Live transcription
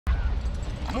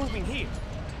Moving here.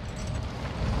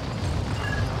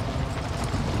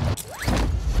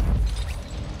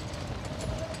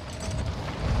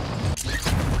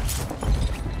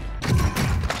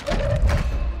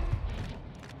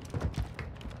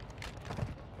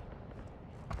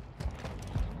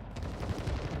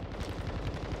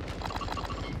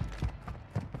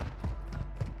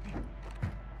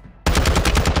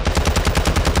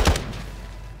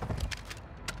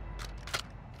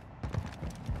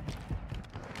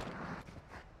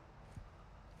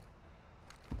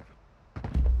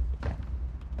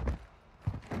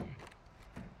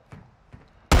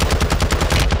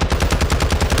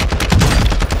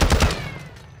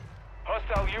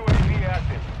 Hostile UAV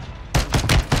active.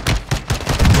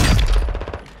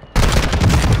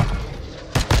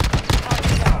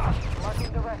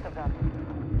 Marking the rest of them.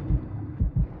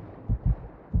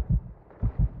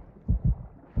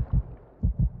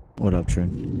 What up, Trey?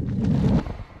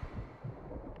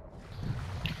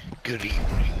 Good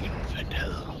evening,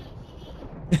 Vondel.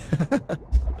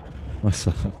 What's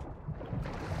up?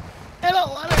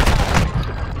 Hello,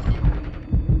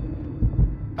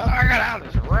 I got out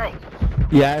of this road.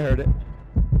 Yeah, I heard it.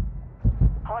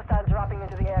 Hostiles dropping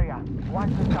into the area. Watch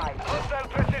the sky. Hostile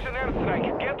precision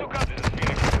airstrike. Get to cover. This is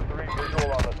Phoenix 2-3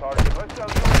 visual on the target. Hostile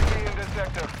UAV in this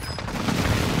sector.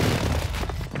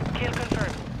 Kill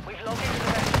confirmed. We've located the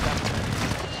rest of them.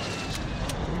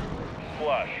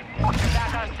 Flush.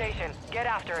 Back on station. Get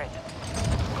after it.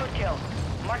 Good kill.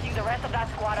 Marking the rest of that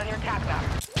squad on your tac map.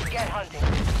 Get hunting.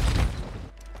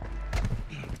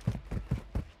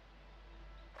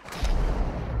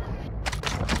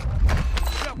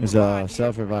 There's a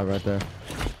self-revive right there.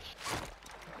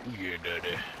 Yeah,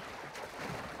 daddy.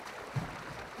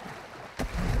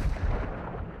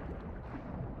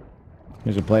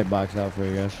 There's a plate box out for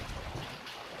you guys.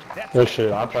 Good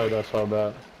shit, I played that so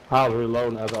bad. I was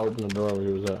reloading as I opened the door where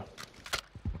he was at.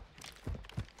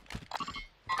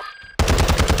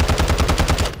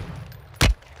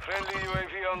 Friendly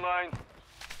UAV online.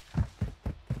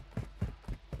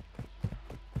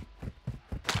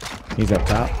 He's up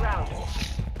top.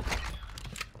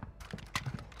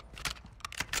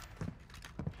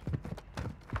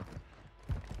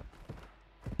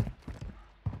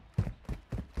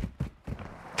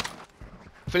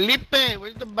 Felipe,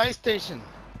 where's the buy station?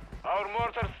 Our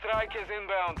mortar strike is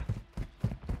inbound.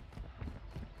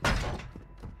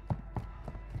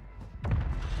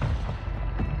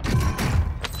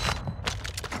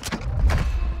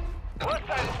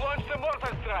 Hostiles launched a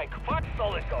mortar strike. Fuck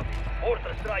solid copy.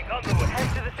 Mortar strike on the way. Head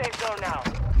to the safe zone now.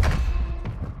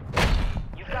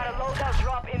 You've got a loadout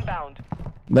drop inbound.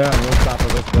 They're on the rooftop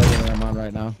of this building that I'm on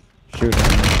right now. Shooting at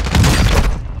me.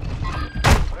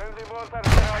 Friendly mortar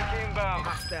strike inbound.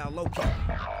 Hostile located.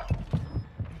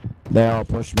 They all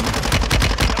push me.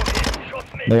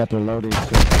 They got their loadies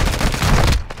too.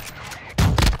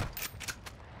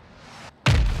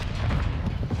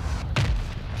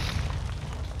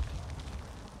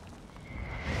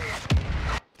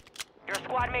 Your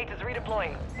squad mate is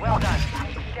redeploying. Well done.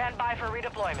 Stand by for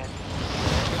redeployment.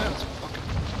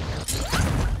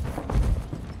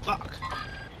 Fuck.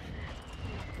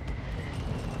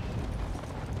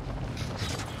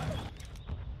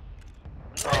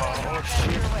 Oh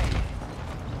shit.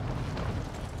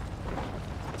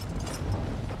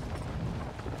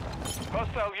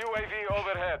 Hostile UAV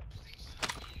overhead.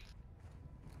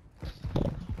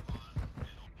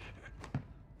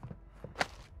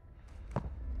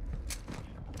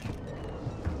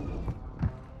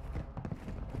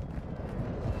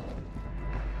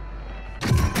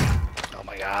 Oh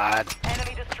my god.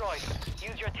 Enemy destroyed.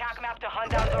 Use your tac map to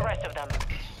hunt down the rest of them.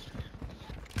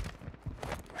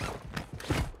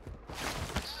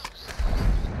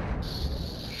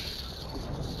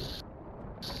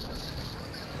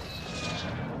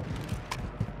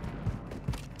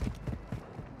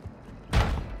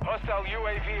 Hostile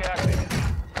UAV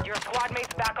active. Your squad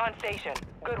mate's back on station.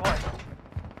 Good work.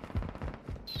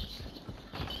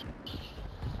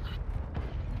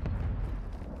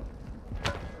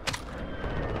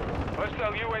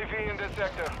 Hostile UAV in this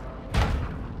sector.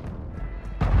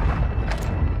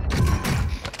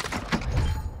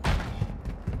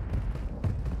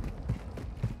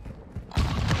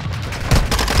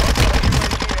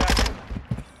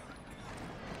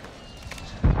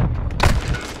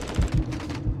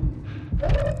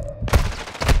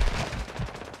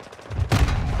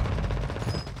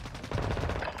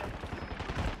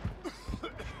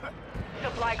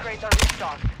 Supply crates are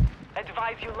restocked.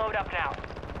 Advise you load up now.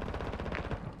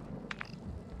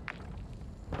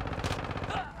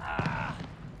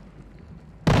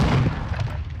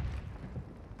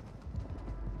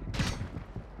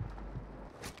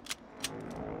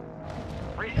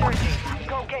 Resurging.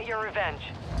 Go get your revenge.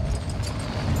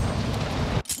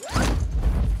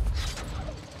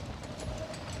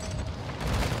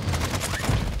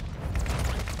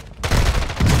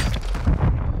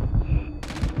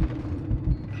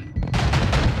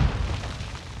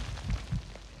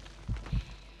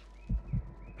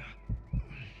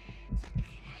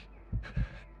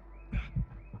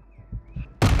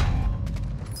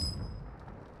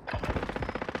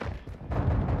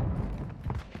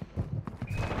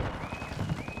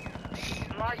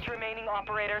 March remaining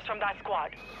operators from that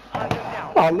squad. Hunt them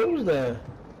down. I lose that.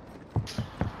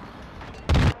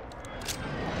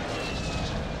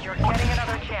 You're getting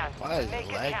another chance. Why is Make it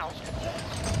it lagging? count.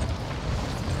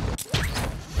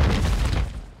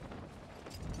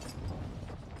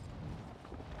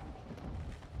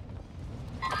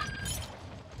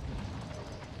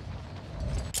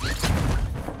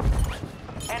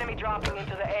 Enemy dropping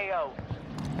into the AO.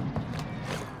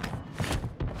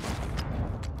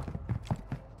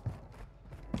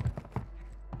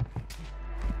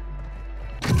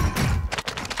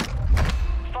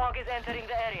 Fog is entering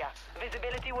the area.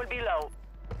 Visibility will be low.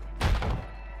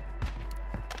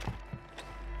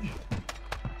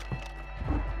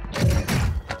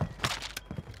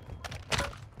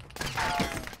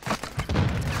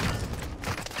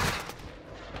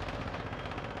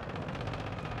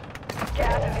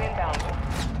 Gas is inbound.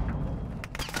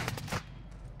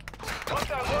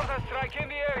 Hostile mortar strike in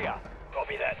the area.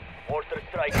 Copy that. Mortar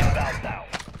strike inbound now.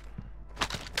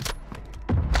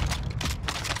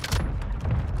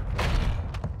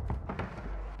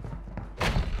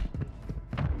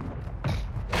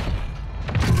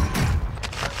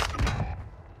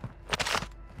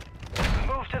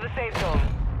 Move to the safe zone.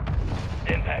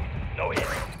 Impact. No hit.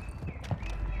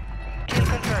 Kill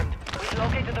confirmed. We've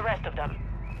located the rest of them.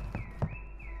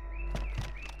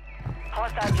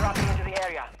 Hostiles dropping into the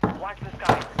area. Watch the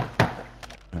sky.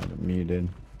 I had it muted.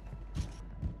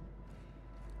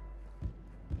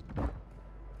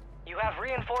 You have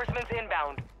reinforcements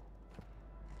inbound.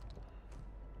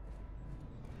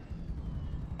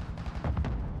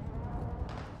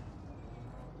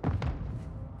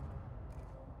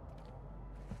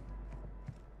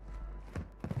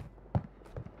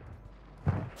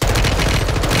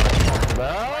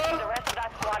 Watch the rest of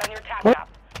that squad on your tac map.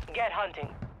 Get hunting.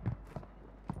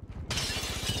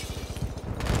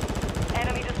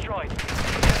 Enemy destroyed.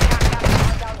 Tac map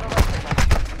marked out the rest of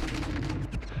them.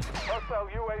 Hostile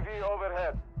UAV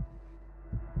overhead.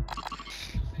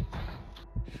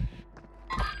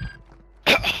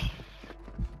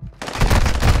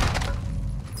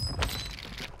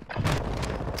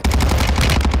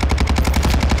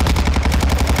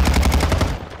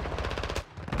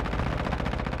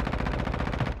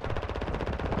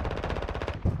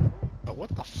 Oh, what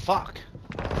the fuck?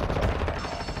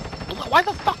 Why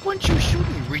the fuck wouldn't you shoot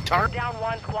me, retard? Down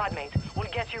one squad mate.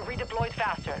 We'll get you redeployed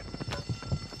faster.